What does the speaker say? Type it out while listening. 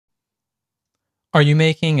Are you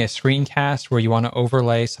making a screencast where you want to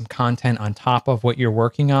overlay some content on top of what you're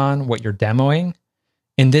working on, what you're demoing?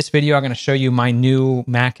 In this video, I'm going to show you my new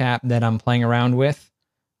Mac app that I'm playing around with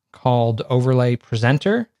called Overlay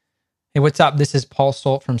Presenter. Hey, what's up? This is Paul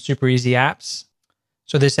Stolt from Super Easy Apps.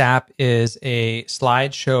 So this app is a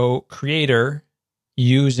slideshow creator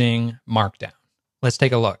using Markdown. Let's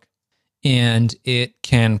take a look. And it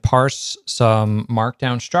can parse some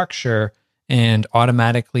Markdown structure and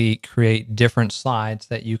automatically create different slides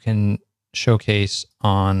that you can showcase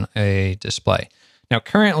on a display. Now,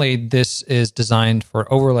 currently, this is designed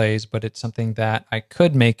for overlays, but it's something that I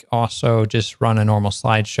could make also just run a normal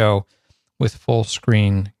slideshow with full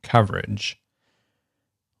screen coverage.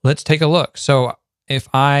 Let's take a look. So if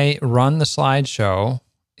I run the slideshow,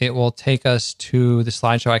 it will take us to the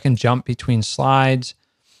slideshow. I can jump between slides.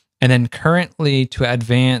 And then currently to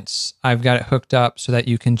advance, I've got it hooked up so that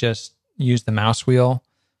you can just use the mouse wheel.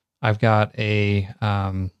 I've got a,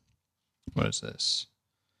 what is this?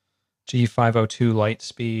 G502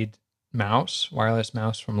 Lightspeed mouse, wireless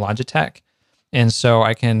mouse from Logitech. And so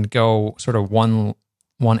I can go sort of one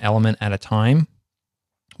element at a time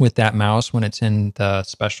with that mouse when it's in the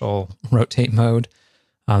special rotate mode.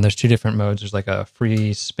 There's two different modes. There's like a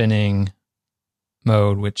free spinning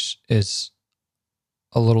mode, which is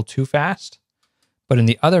a little too fast. But in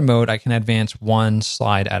the other mode, I can advance one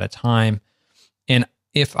slide at a time. And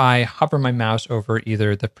if I hover my mouse over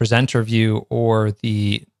either the presenter view or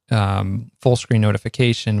the full screen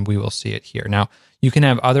notification, we will see it here. Now, you can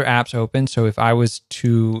have other apps open. So if I was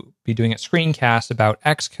to be doing a screencast about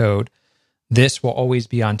Xcode, this will always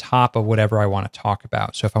be on top of whatever I want to talk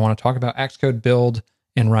about. So if I want to talk about Xcode, build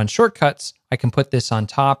and run shortcuts, I can put this on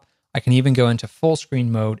top. I can even go into full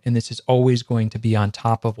screen mode, and this is always going to be on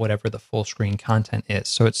top of whatever the full screen content is.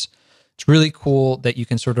 So it's really cool that you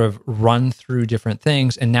can sort of run through different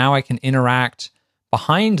things. And now I can interact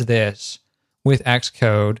behind this with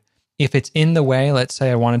Xcode. If it's in the way, let's say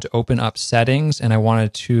I wanted to open up settings and I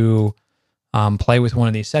wanted to play with one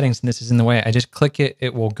of these settings, and this is in the way, I just click it,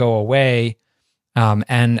 it will go away.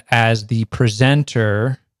 And as the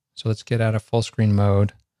presenter, so let's get out of full screen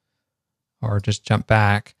mode or just jump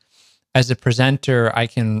back. As a presenter, I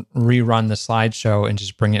can rerun the slideshow and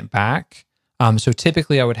just bring it back. So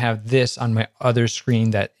typically I would have this on my other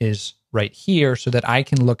screen that is right here so that I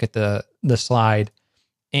can look at the slide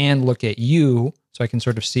and look at you so I can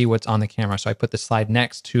sort of see what's on the camera. So I put the slide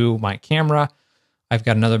next to my camera. I've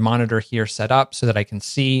got another monitor here set up so that I can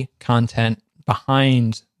see content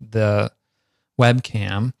behind the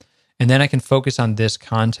webcam. And then I can focus on this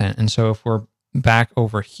content. And so if we're back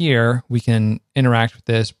over here, we can interact with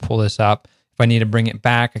this, pull this up. If I need to bring it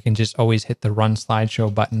back, I can just always hit the run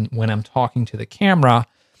slideshow button when I'm talking to the camera.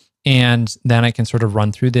 And then I can sort of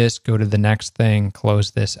run through this, go to the next thing,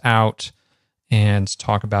 close this out, and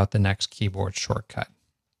talk about the next keyboard shortcut.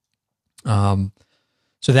 So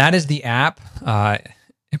that is the app.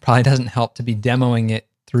 It probably doesn't help to be demoing it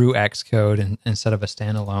through Xcode instead of a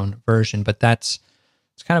standalone version, but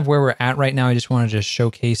it's kind of where we're at right now. I just wanted to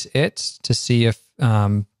showcase it to see if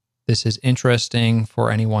this is interesting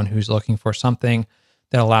for anyone who's looking for something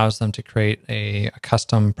that allows them to create a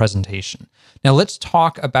custom presentation. Now let's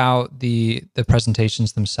talk about the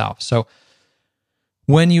presentations themselves. So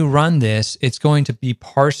when you run this, it's going to be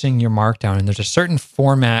parsing your Markdown, and there's a certain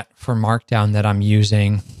format for Markdown that I'm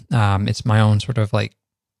using. It's my own sort of like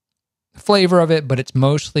flavor of it, but it's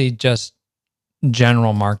mostly just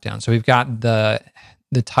general Markdown. So we've got the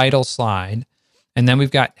title slide, and then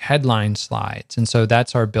we've got headline slides. And so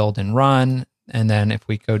that's our build and run. And then if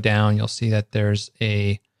we go down, you'll see that there's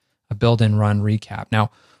a build and run recap.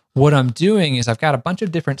 Now, what I'm doing is I've got a bunch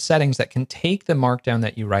of different settings that can take the Markdown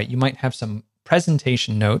that you write. You might have some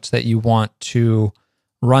presentation notes that you want to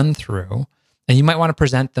run through, and you might want to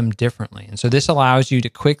present them differently. And so this allows you to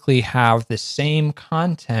quickly have the same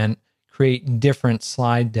content create different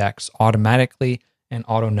slide decks automatically and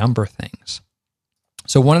auto number things.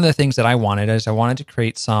 So one of the things that I wanted is I wanted to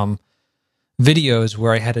create some videos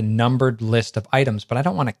where I had a numbered list of items, but I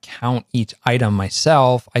don't want to count each item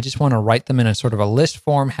myself. I just want to write them in a sort of a list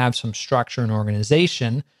form, have some structure and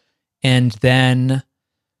organization, and then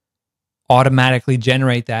automatically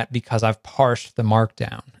generate that because I've parsed the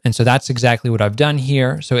Markdown. And so that's exactly what I've done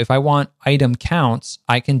here. So if I want item counts,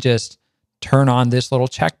 I can just turn on this little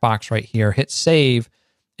checkbox right here, hit save,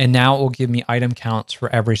 and now it will give me item counts for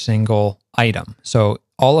every single item. So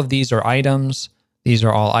all of these are items, these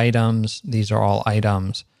are all items, these are all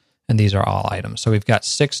items, and these are all items. So we've got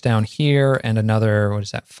 6 down here and another,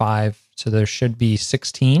 5? So there should be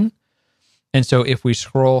 16. And so if we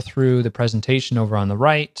scroll through the presentation over on the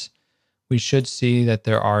right, we should see that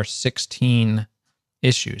there are 16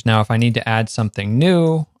 issues. Now, if I need to add something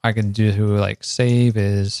new, I could do like save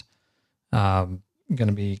is going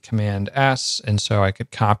to be Command S. And so I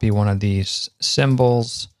could copy one of these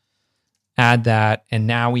symbols, add that, and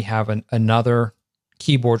now we have another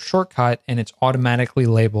keyboard shortcut, and it's automatically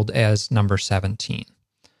labeled as number 17.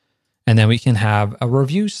 And then we can have a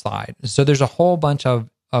review slide. So there's a whole bunch of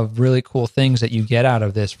really cool things that you get out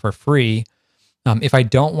of this for free. If I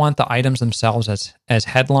don't want the items themselves as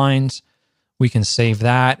headlines, we can save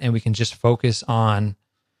that, and we can just focus on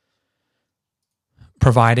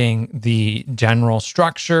providing the general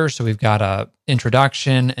structure. So we've got a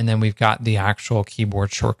introduction, and then we've got the actual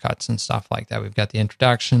keyboard shortcuts and stuff like that. We've got the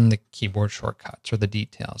introduction, the keyboard shortcuts, or the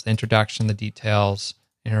details. The introduction, the details,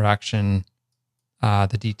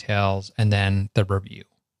 the details, and then the review.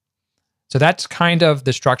 So that's kind of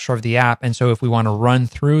the structure of the app. And so if we want to run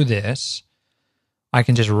through this, I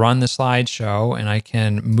can just run the slideshow, and I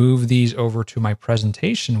can move these over to my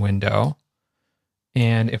presentation window.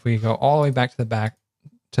 And if we go all the way back to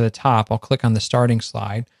the top, I'll click on the starting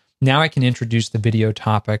slide. Now I can introduce the video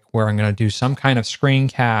topic where I'm going to do some kind of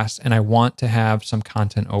screencast, and I want to have some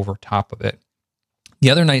content over top of it.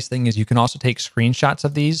 The other nice thing is you can also take screenshots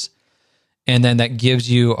of these, and then that gives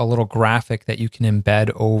you a little graphic that you can embed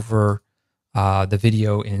over the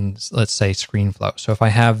video in, let's say, ScreenFlow. So if I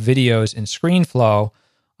have videos in ScreenFlow,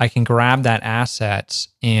 I can grab that asset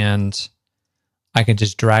and I can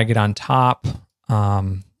just drag it on top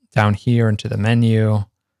down here into the menu,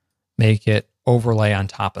 make it overlay on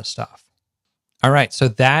top of stuff. All right, so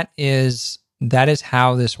that is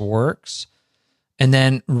how this works. And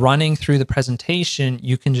then running through the presentation,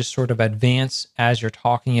 you can just sort of advance as you're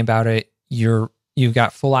talking about it. You've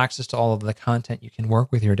got full access to all of the content. You can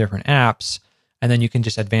work with your different apps, and then you can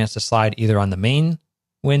just advance the slide either on the main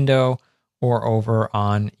window or over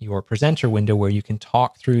on your presenter window, where you can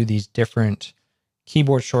talk through these different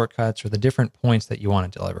keyboard shortcuts or the different points that you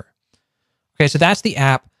want to deliver. Okay, so that's the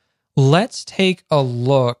app. Let's take a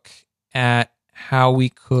look at how we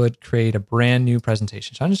could create a brand new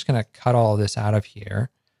presentation. So I'm just going to cut all of this out of here.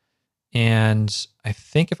 And I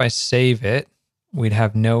think if I save it, we'd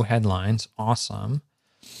have no headlines. Awesome.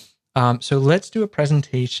 So let's do a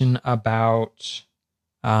presentation about,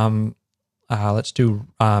 let's do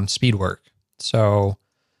speed work. So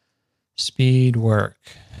speed work.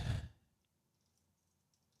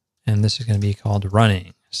 And this is going to be called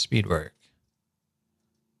running speed work.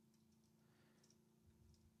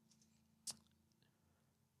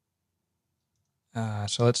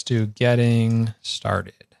 So let's do getting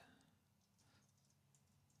started.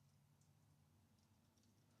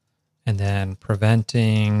 And then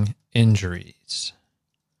preventing injuries.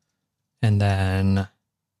 And then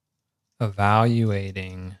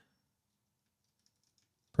evaluating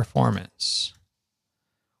performance.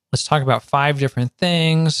 Let's talk about 5 different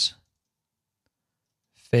things.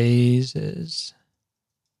 Phases.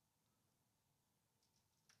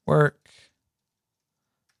 Work.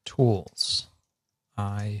 Tools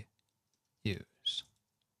I use.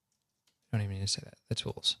 I don't even need to say that. The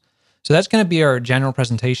tools. So that's going to be our general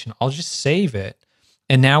presentation. I'll just save it.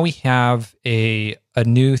 And now we have a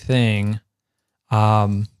new thing.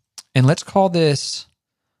 And let's call this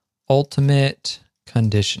ultimate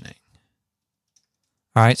conditioning.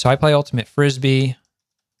 All right, so I play ultimate frisbee.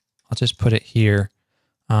 I'll just put it here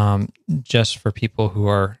just for people who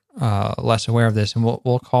are less aware of this. And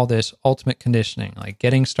we'll call this ultimate conditioning, like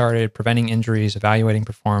getting started, preventing injuries, evaluating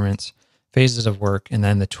performance, phases of work, and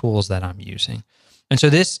then the tools that I'm using. And so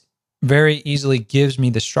this very easily gives me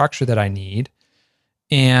the structure that I need.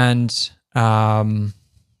 And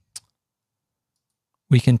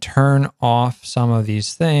we can turn off some of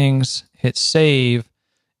these things, hit save,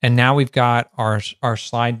 and now we've got our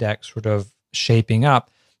slide deck sort of shaping up.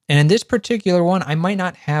 And in this particular one, I might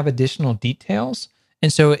not have additional details.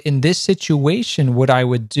 And so in this situation, what I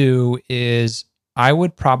would do is I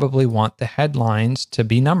would probably want the headlines to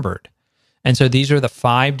be numbered. And so these are the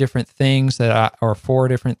 5 different things or 4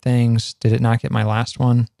 different things. Did it not get my last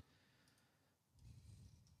one?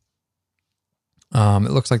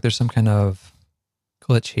 It looks like there's some kind of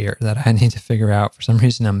glitch here that I need to figure out. For some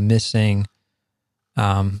reason, I'm missing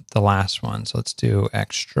the last one. So let's do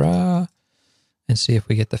extra and see if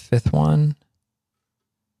we get the 5th one.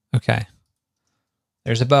 Okay.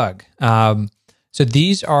 There's a bug. So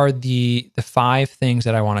these are the 5 things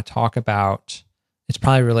that I want to talk about. It's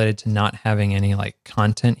probably related to not having any like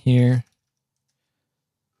content here.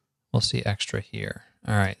 We'll see extra here.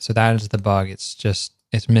 All right, so that is the bug. It's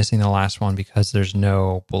missing the last one because there's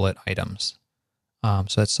no bullet items. So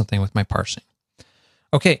that's something with my parsing.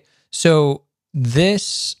 Okay, so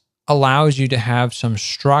this allows you to have some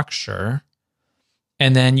structure.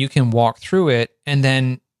 and then you can walk through it. And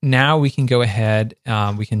then now we can go ahead,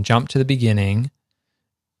 we can jump to the beginning,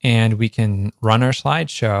 and we can run our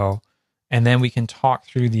slideshow, and then we can talk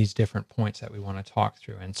through these different points that we want to talk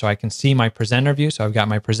through. And so I can see my presenter view. So I've got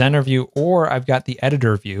my presenter view, or I've got the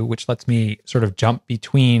editor view, which lets me sort of jump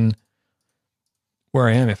between where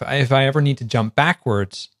I am. If I ever need to jump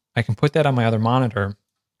backwards, I can put that on my other monitor,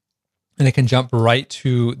 and it can jump right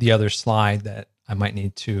to the other slide that I might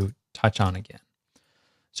need to touch on again.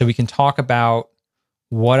 So we can talk about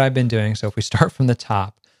what I've been doing. So if we start from the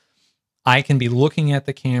top, I can be looking at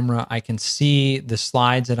the camera. I can see the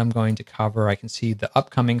slides that I'm going to cover. I can see the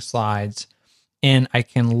upcoming slides, and I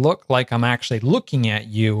can look like I'm actually looking at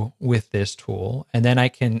you with this tool. And then I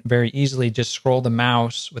can very easily just scroll the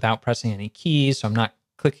mouse without pressing any keys. So I'm not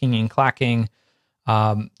clicking and clacking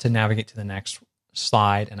to navigate to the next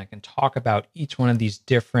slide. And I can talk about each one of these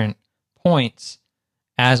different points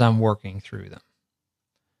as I'm working through them.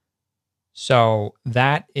 So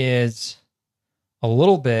that is a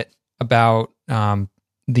little bit about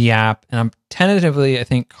the app, and I'm tentatively, I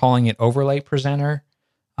think, calling it Overlay Presenter.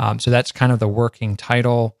 So that's kind of the working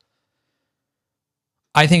title.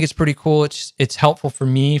 I think it's pretty cool. It's helpful for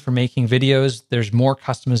me for making videos. There's more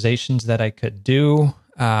customizations that I could do,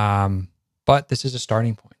 but this is a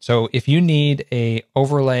starting point. So if you need a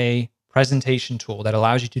overlay presentation tool that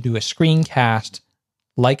allows you to do a screencast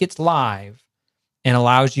like it's live and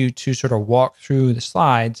allows you to sort of walk through the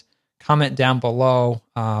slides, comment down below,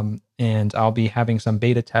 and I'll be having some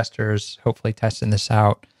beta testers hopefully testing this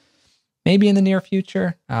out maybe in the near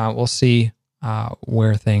future. We'll see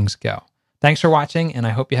where things go. Thanks for watching, and I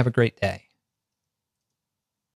hope you have a great day.